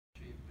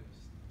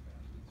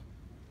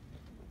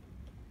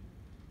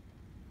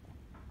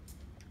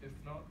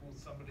not, will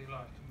somebody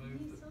like to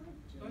move? Yes, I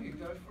do. Oh, you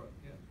go for it,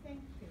 yeah.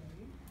 Thank you.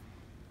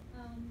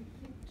 Let me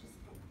just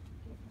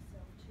get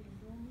myself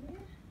turned on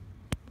there.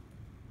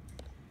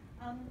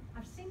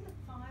 I've seen the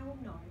file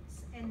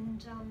notes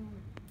and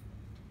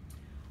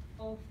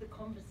of the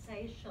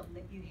conversation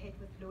that you had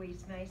with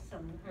Louise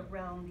Mason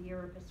around the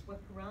Erebus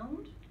whip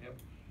around. Yep.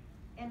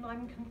 And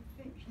I'm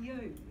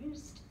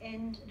confused,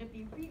 and it'd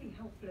be really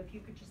helpful if you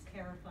could just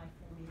clarify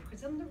for me,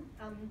 because in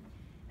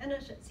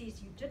it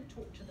says you did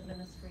talk to the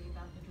ministry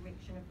about the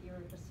direction of the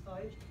Erebus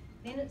vote,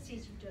 then it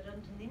says you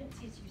didn't, and then it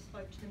says you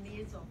spoke to the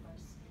mayor's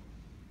office.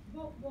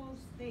 What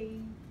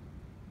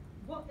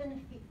in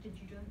effect did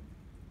you do?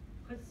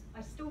 Because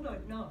I still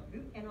don't know,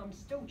 and I'm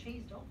still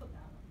cheesed off about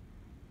it.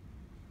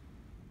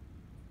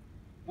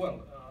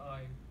 Well,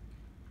 I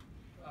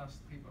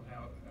asked people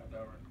how they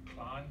were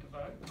inclined to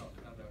vote, not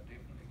how they were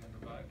definitely going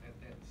to vote at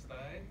that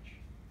stage.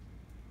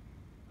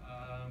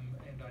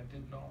 And I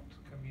did not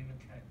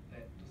communicate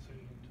that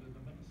decision to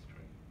the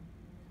ministry.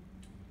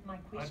 My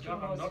question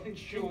was, who did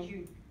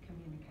you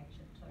communicate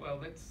it to? Well,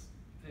 that's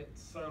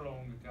so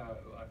long ago.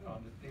 I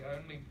found that the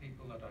only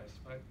people that I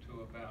spoke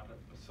to about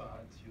it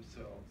besides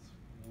yourselves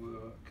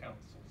were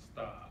council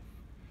staff.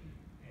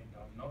 And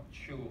I'm not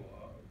sure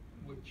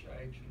which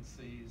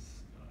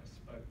agencies I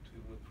spoke to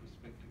with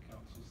respect to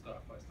council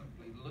staff. I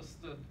simply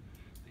listed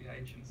the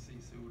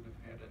agencies who would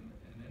have had an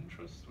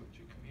interest,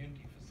 which are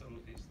community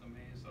facilities, the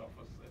mayor's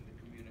office and the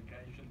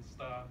communication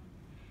staff.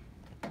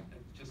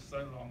 It's just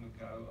so long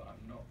ago,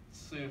 I'm not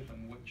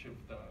certain which of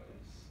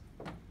those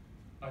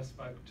I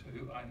spoke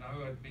to. I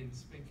know I'd been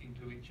speaking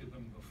to each of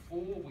them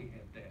before we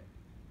had that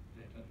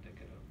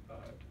indicative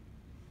vote.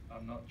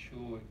 I'm not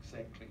sure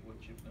exactly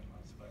which of them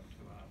I spoke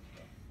to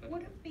after.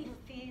 Would it be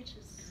fair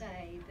to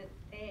say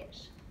that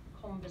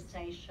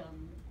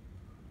conversation,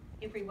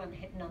 everyone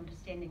had an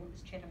understanding it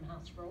was Chatham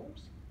House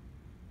rules?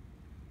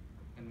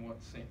 In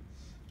what sense?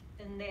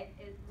 In that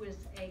it was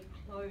a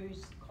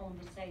closed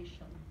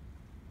conversation.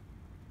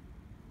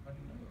 I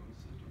don't know,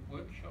 it was a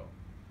workshop.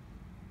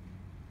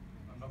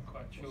 I'm not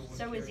quite sure what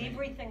So is you're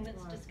everything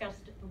that's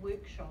discussed at the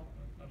workshop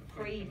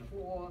free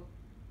for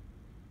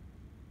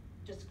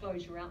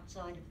disclosure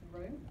outside of the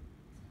room?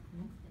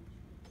 No,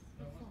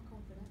 it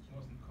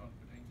wasn't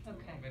confidential.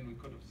 Okay. I mean, we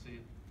could have said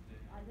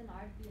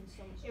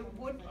It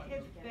would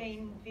have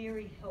been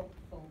very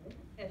helpful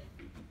if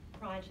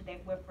prior to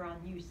that whip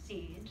round you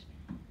said,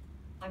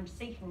 I'm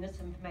seeking this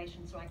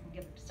information so I can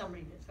give it to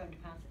somebody that's going to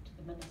pass it to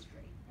the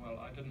ministry. Well,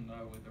 I didn't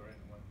know whether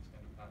anyone was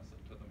going to pass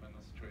it to the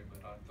ministry,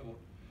 but I thought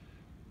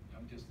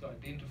I'm just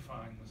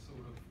identifying the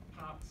sort of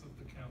parts of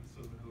the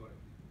council who are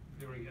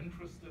very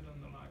interested in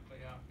the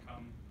likely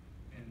outcome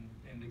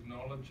and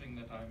acknowledging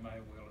that I may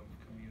well have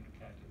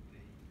communicated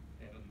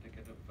that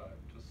indicative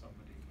vote to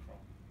somebody from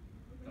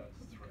those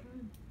three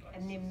places.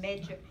 And then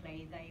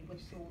magically they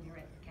withdraw their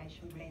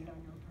application with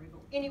landowner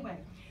approval. Anyway,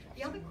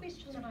 the other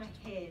question that I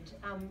had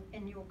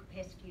in your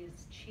capacity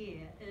as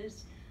chair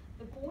is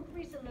the board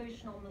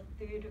resolution on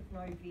the 3rd of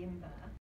November